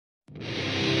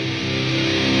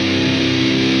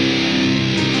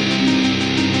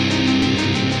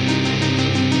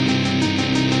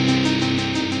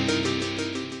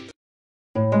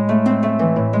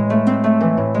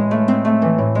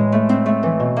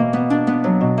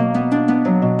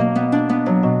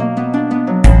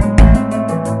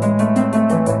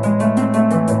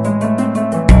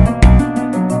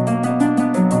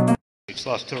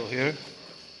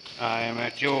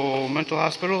at the old mental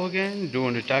hospital again,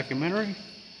 doing the documentary,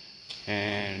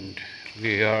 and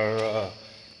we are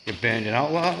the abandoned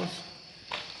outlaws,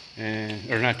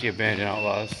 or not the abandoned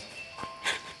outlaws,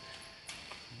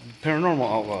 paranormal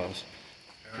outlaws.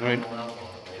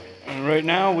 Right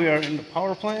now we are in the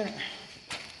power plant,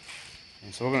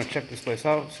 and so we're going to check this place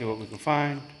out, see what we can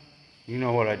find. You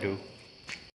know what I do.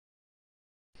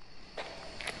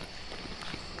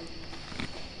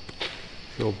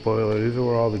 Fuel boiler, these are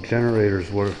where all the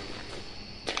generators were.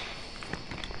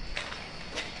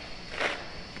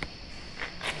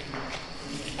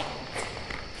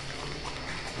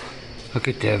 Look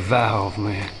at that valve,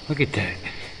 man. Look at that.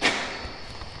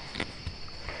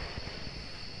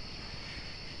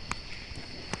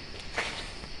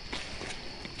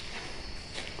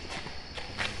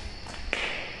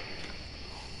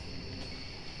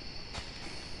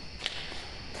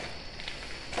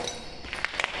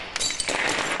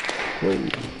 Whoa.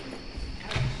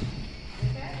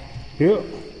 Yep.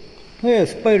 Yeah,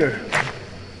 spider.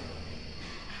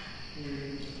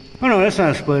 Oh no, that's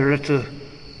not a spider, that's a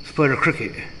spider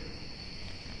cricket.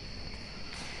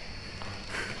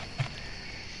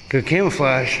 Good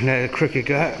camouflage that cricket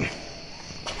got.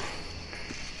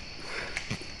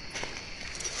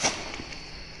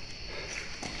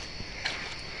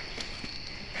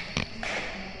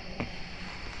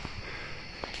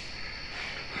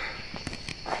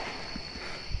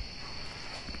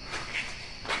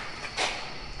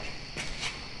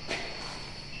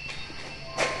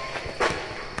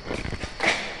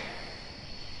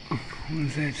 What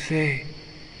does that say?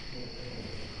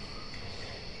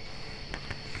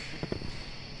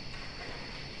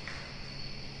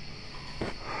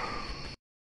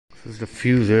 This is the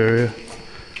fuse area.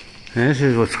 And this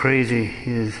is what's crazy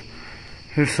is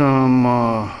here's some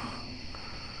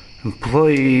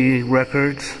employee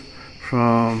records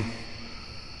from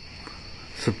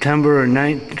September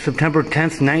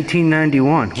 10th,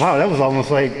 1991. Wow, that was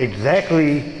almost like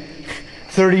exactly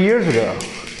 30 years ago.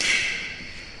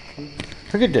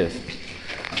 Look at this.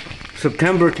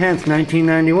 September 10th,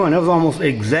 1991. That was almost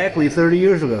exactly 30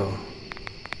 years ago.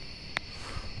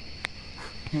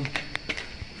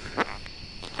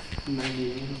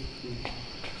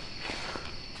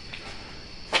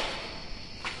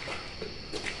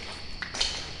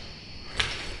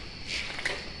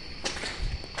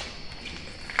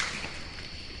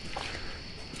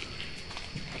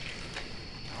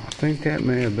 I think that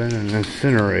may have been an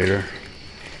incinerator.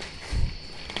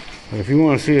 If you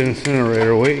want to see an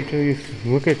incinerator, wait till you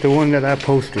look at the one that I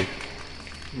posted.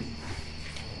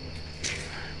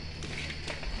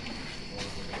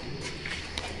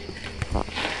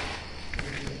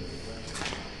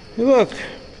 Hey, look,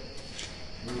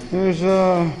 there's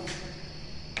the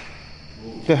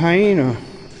hyena,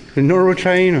 the Norwich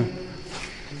hyena.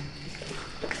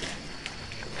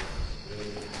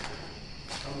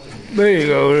 There you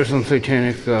go. There's some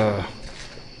satanic.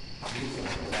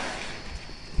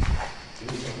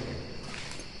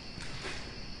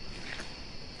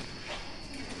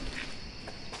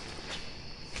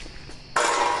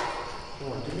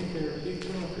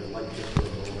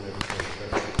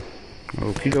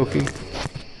 Okie dokie.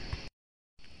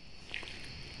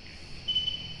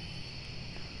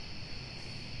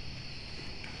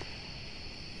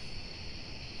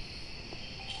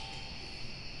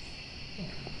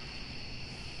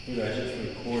 Dude, I just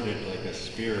recorded like a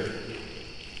spirit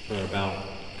for about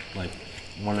like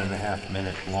 1.5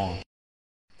 minutes long.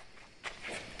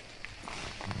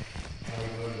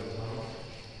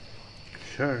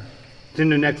 Sure. It's in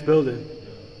the next building.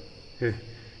 Here.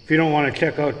 If you don't want to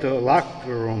check out the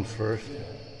locker rooms first. Yeah.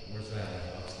 Where's that?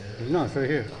 Upstairs? No, it's right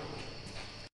here.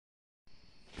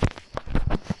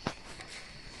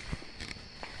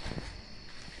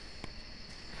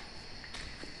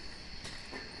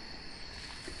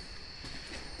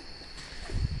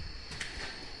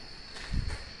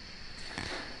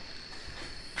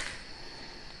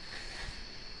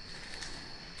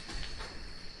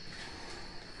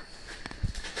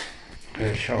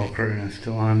 The shower curtain is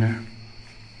still on there.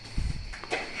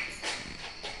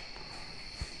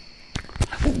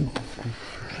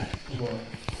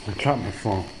 I dropped my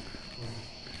phone.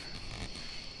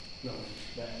 No,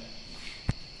 that.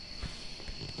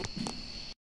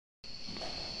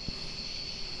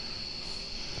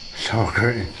 Shower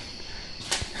curtain.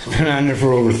 It's been on there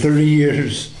for over 30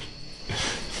 years.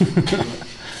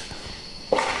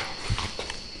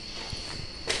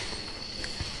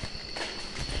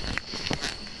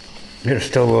 There's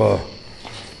still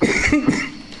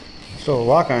a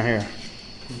lock on here.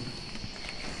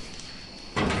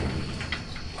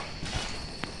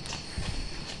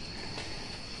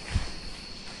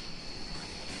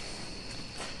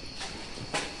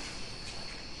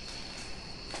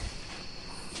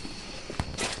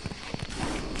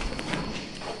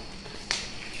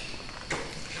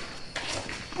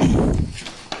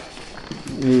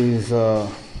 these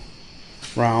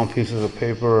round pieces of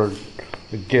paper,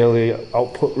 the daily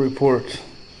output reports.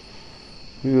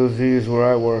 We use these where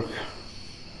I work.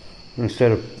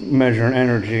 Instead of measuring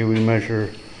energy, we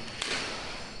measure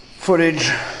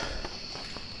footage.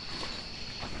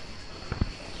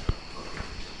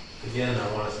 Again,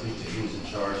 I want to speak to who's in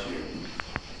charge here.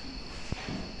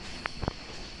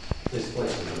 This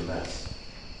place is a mess.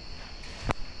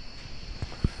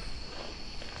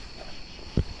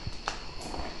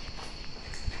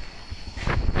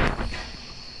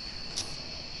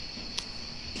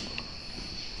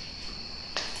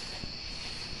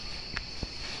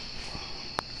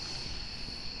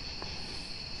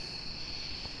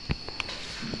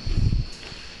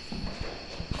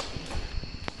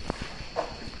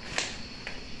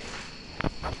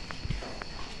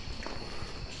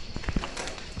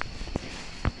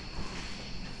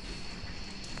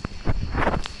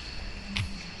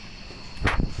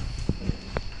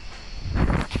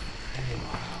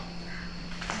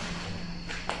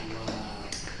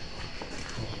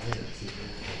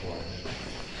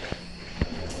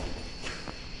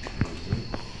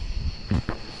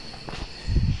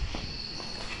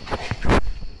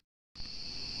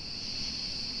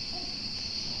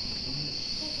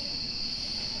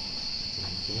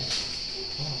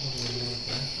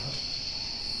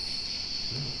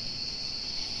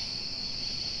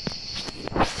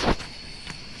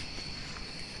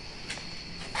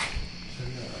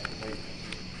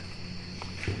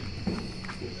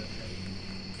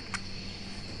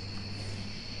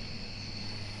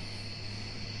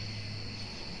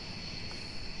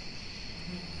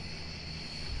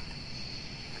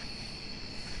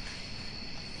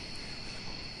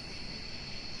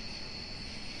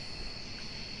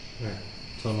 Right.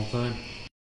 Tunnel time.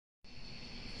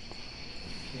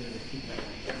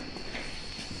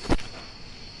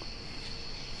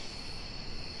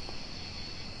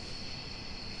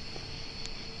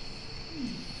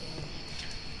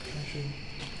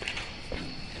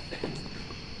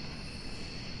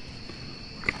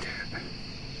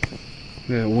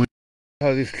 Yeah,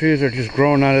 how these trees are just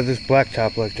growing out of this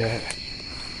blacktop like that.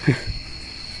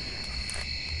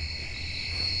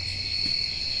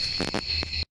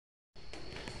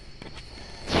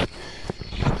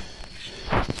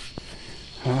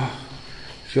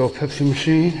 It's the old Pepsi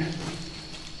machine.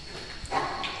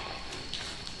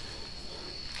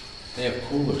 They have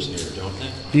coolers here, don't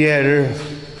they? Yeah, I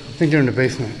think they're in the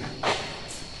basement.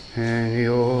 And the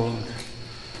old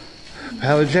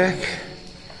pallet jack.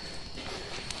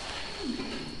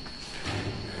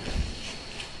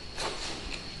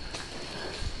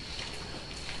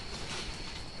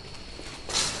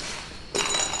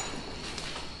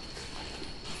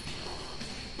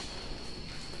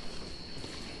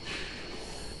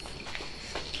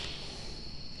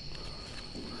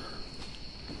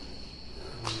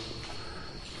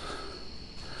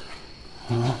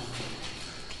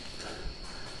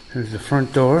 Here's the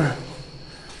front door.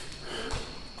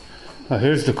 Oh,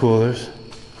 here's the coolers.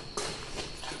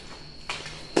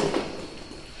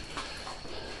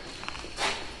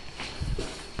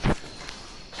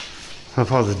 I love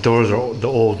how the doors are the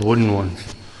old wooden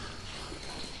ones.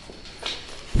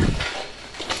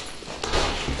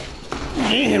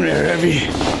 Damn, they're heavy.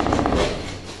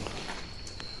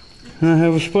 I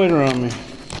have a spider on me.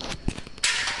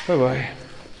 Bye-bye.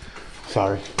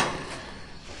 Sorry.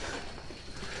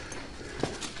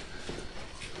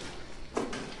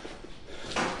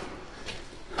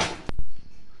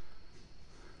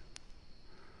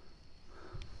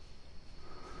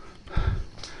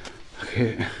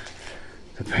 Okay,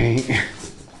 the paint.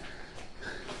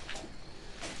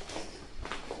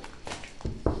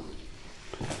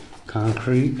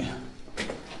 Concrete.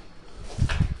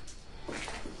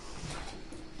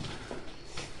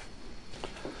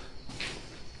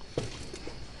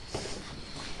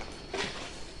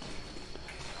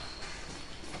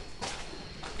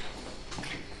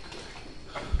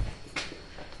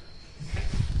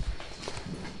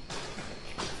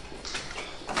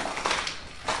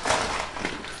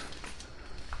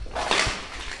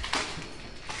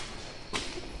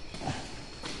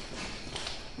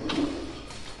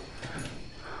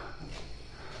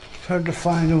 It's hard to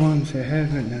find the ones that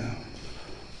have it now.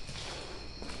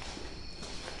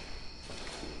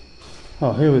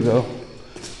 Oh, here we go.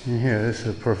 And here, this is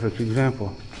a perfect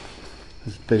example.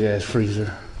 This big ass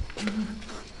freezer.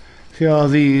 See all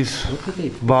these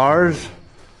bars?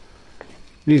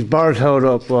 These bars held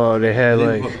up, they had They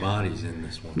like... didn't put bodies in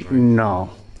this one, right? No.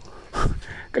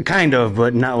 Kind of,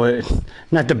 but not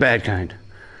the bad kind.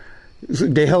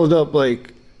 They held up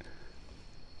like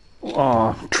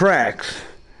tracks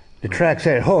The tracks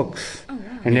had hooks, Oh,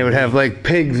 wow. and they would have like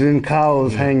pigs and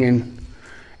cows hanging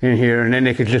in here, and then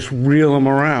they could just reel them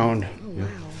around. Oh, wow.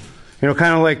 You know,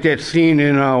 kind of like that scene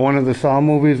in one of the Saw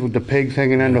movies with the pigs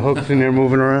hanging on the hooks and they're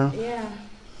moving around. Yeah.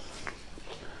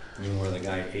 I mean, where the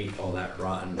guy ate all that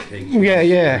rotten pig.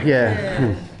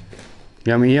 Yeah.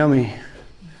 Yummy, yummy.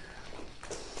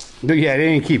 But yeah,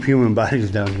 they didn't keep human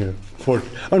bodies down here.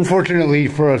 Unfortunately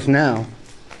for us now.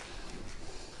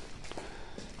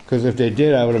 Because if they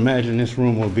did, I would imagine this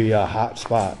room would be a hot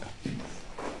spot.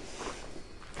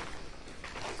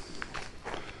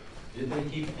 Did they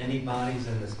keep any bodies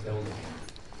in this building?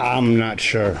 I'm not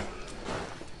sure.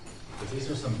 Because these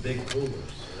are some big coolers,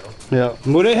 you know?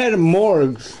 Yeah. Well, they had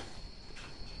morgues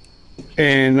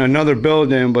in another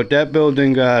building, but that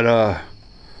building got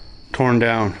torn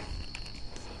down.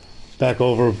 Back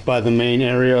over by the main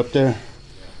area up there.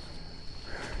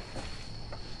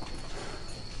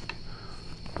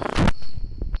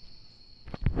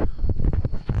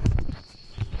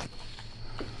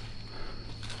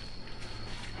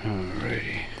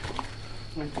 Alrighty.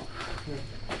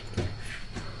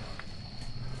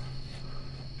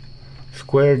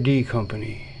 Square D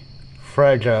Company.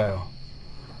 Fragile.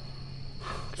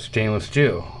 Stainless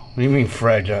steel. What do you mean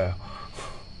fragile?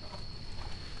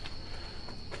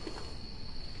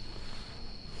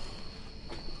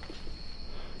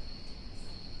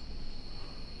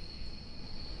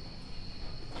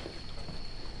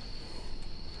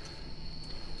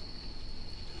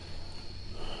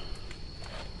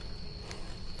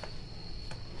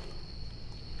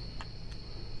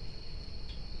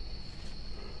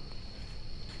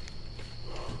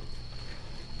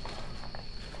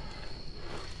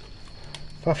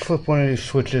 If I flip one of these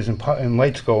switches and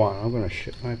lights go on, I'm gonna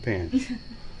shit my pants.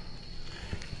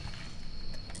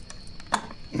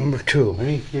 Number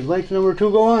 2. Did lights number 2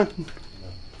 go on?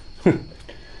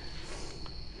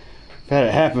 Had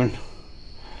it happen.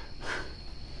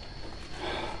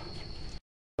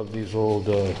 Of these old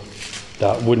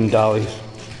wooden dollies.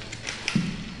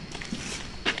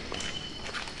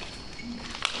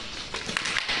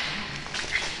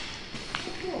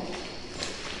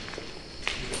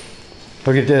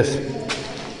 Look at this.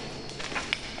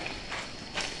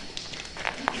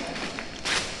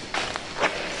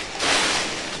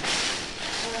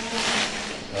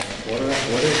 What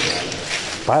is that?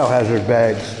 Biohazard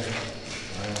bags.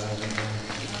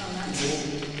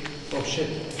 Oh shit.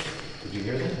 Did you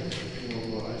hear that?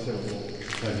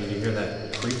 Did you hear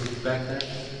that creak back there?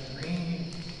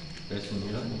 Listen,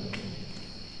 you know?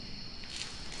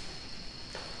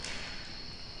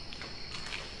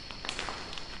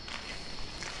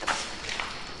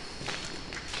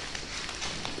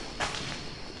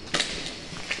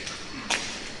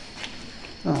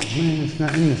 Oh man, it's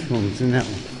not in this room, it's in that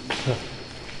one.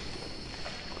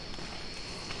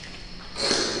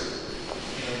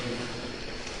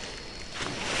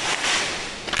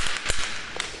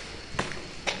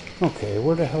 Okay,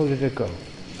 where the hell did it go?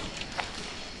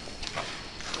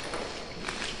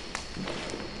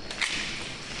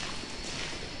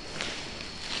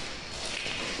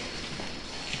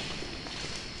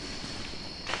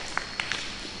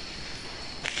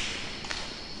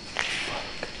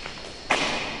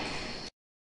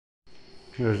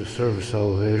 Here's the service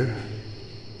elevator.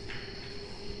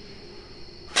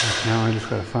 Now I just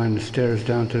gotta find the stairs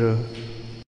down to the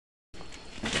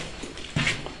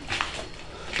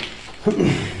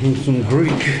and some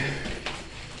Greek.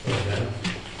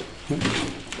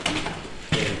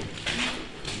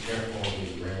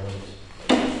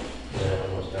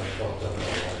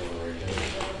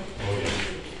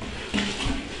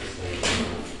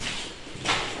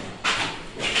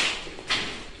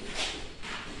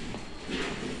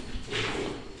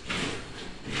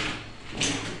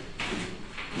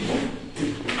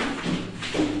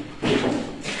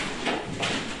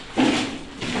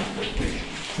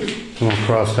 Someone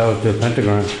crossed out the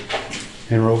pentagram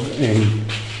and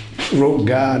wrote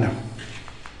God,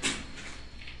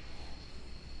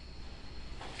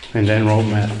 and then wrote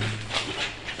meth.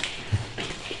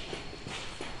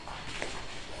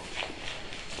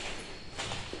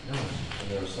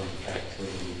 There was some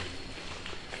activity.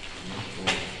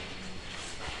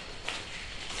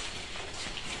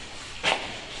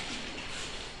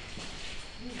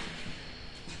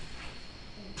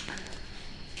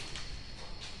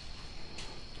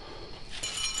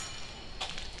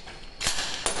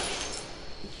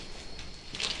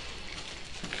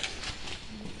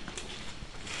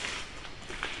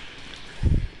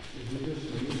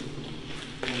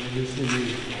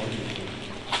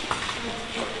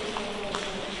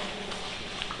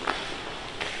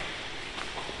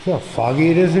 See how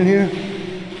foggy it is in here?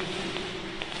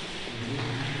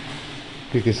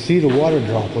 You can see the water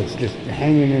droplets just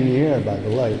hanging in the air by the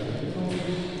light.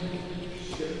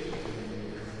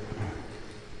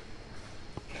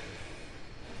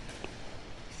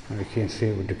 I can't see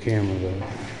it with the camera though.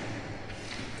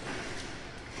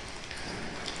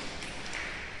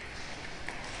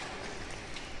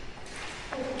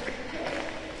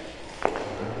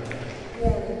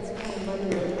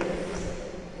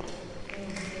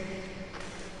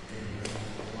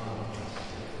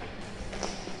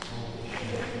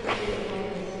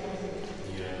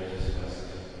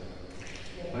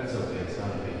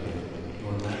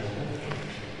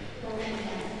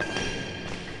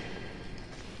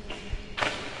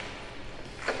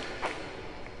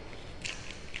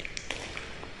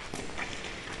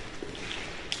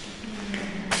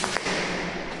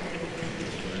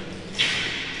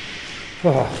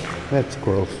 Oh, that's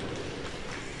gross.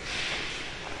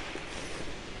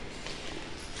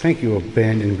 Thank you,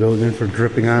 abandoned building, for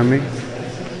dripping on me.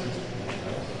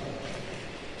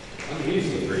 I'm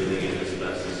used to breathing in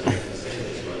asbestos, I have to say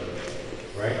this,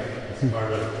 but, right? It's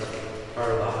part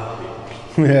of the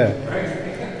hobby. Yeah. Right?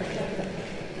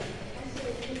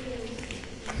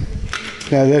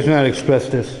 Yeah, that's not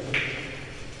asbestos.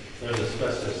 There's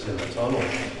asbestos in the tunnel,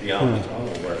 beyond the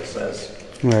tunnel where it says.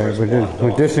 Right,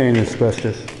 but this ain't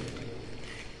asbestos.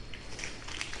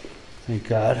 Thank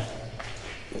God.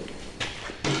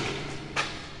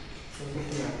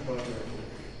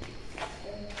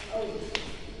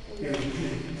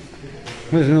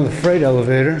 There's another freight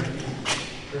elevator.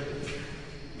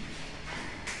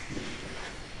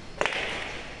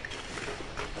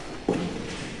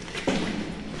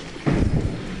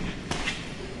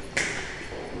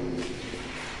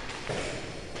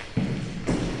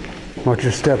 Watch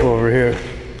your step over here.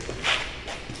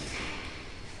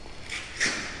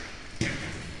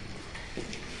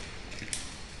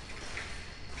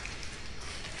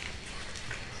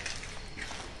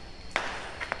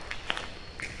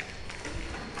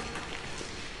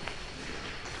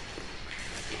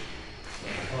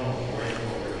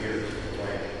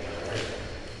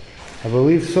 I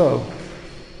believe so.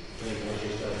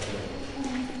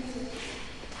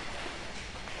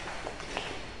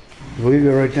 I believe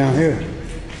you're right down here.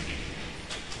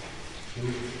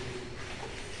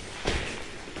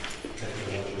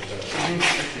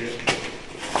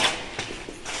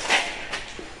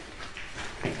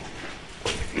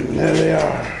 There they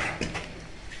are.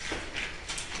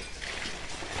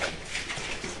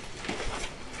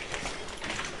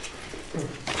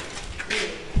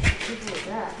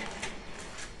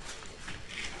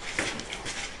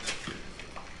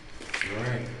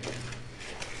 Right.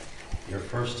 Your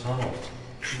first tunnel.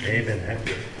 Dave and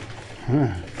Hector.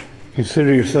 Huh.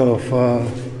 Consider yourself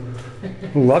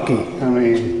lucky. I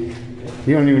mean,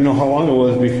 you don't even know how long it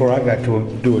was before I got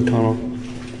to do a tunnel.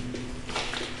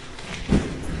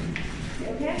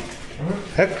 Okay.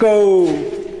 Echo!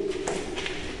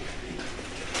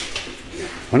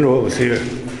 Wonder what was here.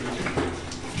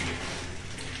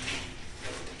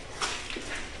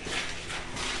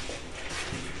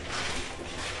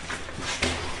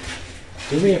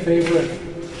 Do me a favor,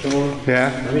 Sean.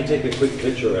 Yeah? Let me take a quick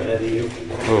picture ahead of you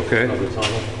Okay. of the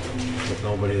tunnel with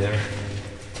nobody there.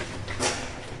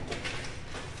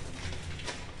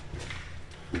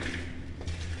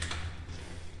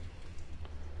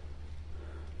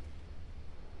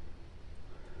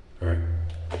 All right.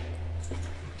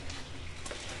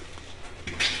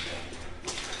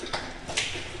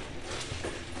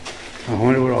 I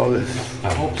wonder what all this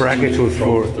I hope brackets was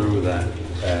somebody for. drove through that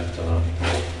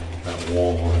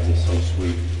wall. It's so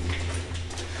sweet.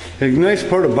 The nice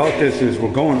part about this is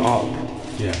we're going up,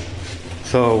 Yeah.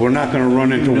 so we're not going to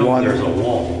run into No, water. there's a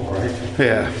wall, right?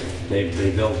 Yeah.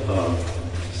 They built a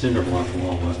cinder block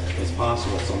wall, but it's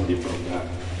possible somebody broke that.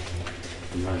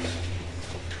 Nice.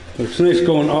 It's nice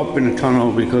going up in the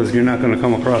tunnel because you're not going to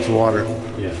come across water.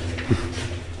 Yeah.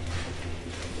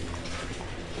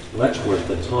 Letchworth,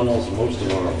 the tunnels, most of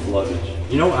them are flooded.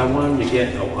 You know, I wanted to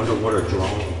get an underwater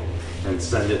drone and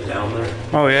send it down there.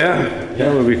 Oh yeah?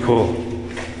 That would be cool.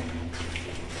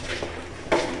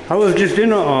 I was just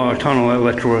in a tunnel at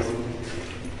Letchworth.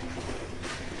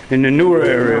 In the newer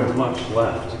There's area. not much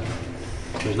left.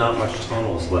 There's not much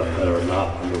tunnels left that are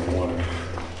not underwater.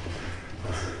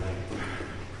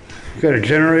 Got a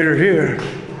generator here.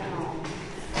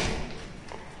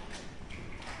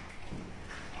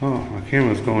 Oh, my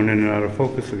camera's going in and out of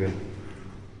focus again.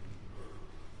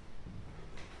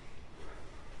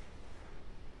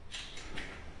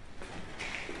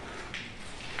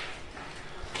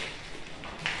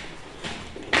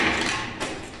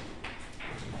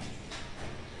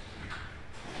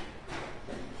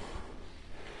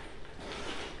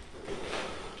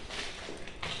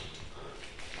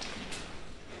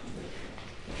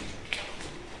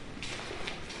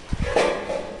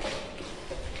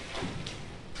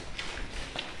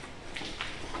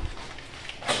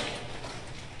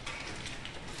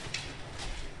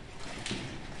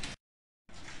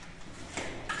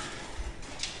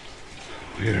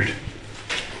 Weird.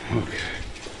 Okay.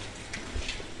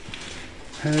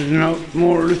 Heading out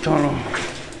more of the tunnel.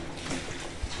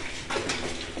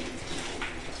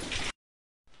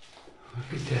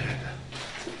 Look at that.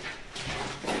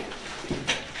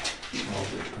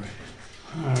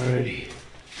 Alrighty.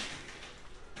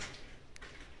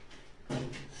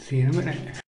 See you in a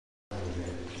minute.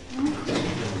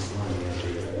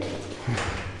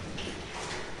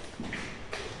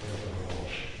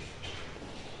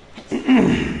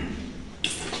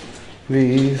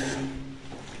 These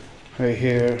right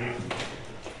here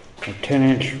are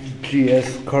 10-inch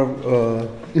GS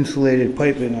insulated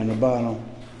piping on the bottom.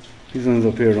 These ones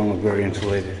up here don't look very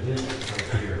insulated.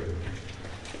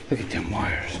 Look at them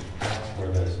wires.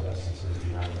 Where the asbestos is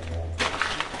behind the wall.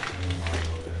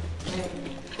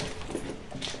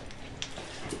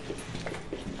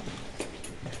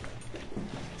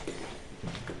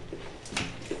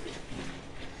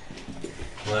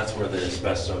 Well, that's where the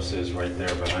asbestos is, right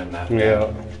there behind that.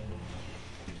 Yeah.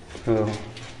 So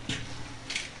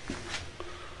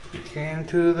came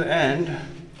to the end.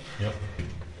 Yep.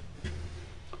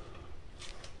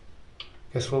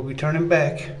 Guess we'll be turning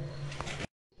back.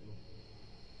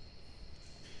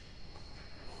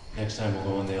 Next time we'll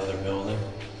go in the other building,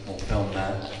 we'll film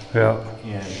that, Yeah.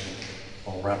 and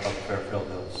we'll wrap up Fairfield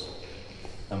Hills.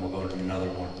 Then we'll go to another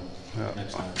one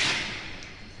next time.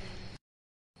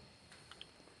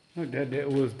 That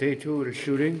was day 2 of the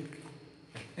shooting.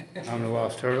 I'm the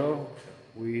Lost Turtle.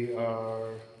 We are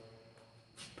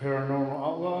Paranormal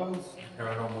Outlaws.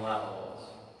 Paranormal Outlaws.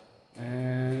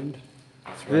 And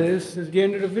this is the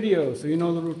end of the video, so you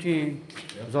know the routine.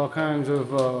 There's all kinds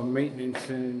of maintenance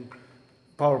and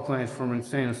power plants from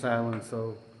insane asylums,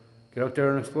 so get out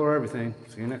there and explore everything.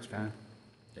 See you next time.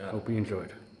 Yeah. Hope you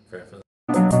enjoyed. Fairfield.